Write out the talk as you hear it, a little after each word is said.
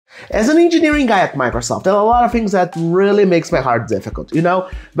As an engineering guy at Microsoft, there are a lot of things that really makes my heart difficult. You know,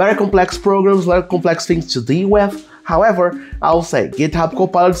 very complex programs, very complex things to deal with. However, I'll say GitHub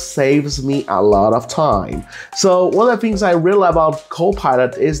Copilot saves me a lot of time. So one of the things I really love about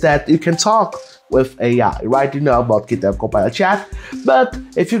Copilot is that you can talk with AI, right? You know about GitHub Copilot chat, but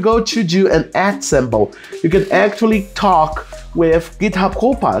if you go to do an @ symbol, you can actually talk with GitHub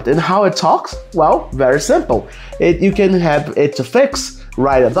Copilot. And how it talks? Well, very simple. You can have it to fix,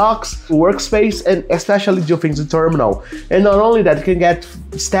 write a docs, workspace, and especially do things in terminal. And not only that, you can get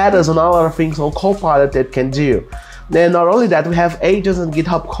status on all other things on Copilot it can do. And not only that, we have agents in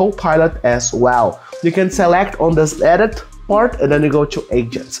GitHub Copilot as well. You can select on this edit part and then you go to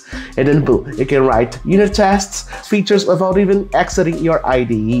agents. And then boom, you can write unit tests, features without even exiting your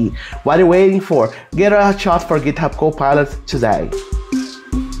IDE. What are you waiting for? Get a shot for GitHub Copilot today.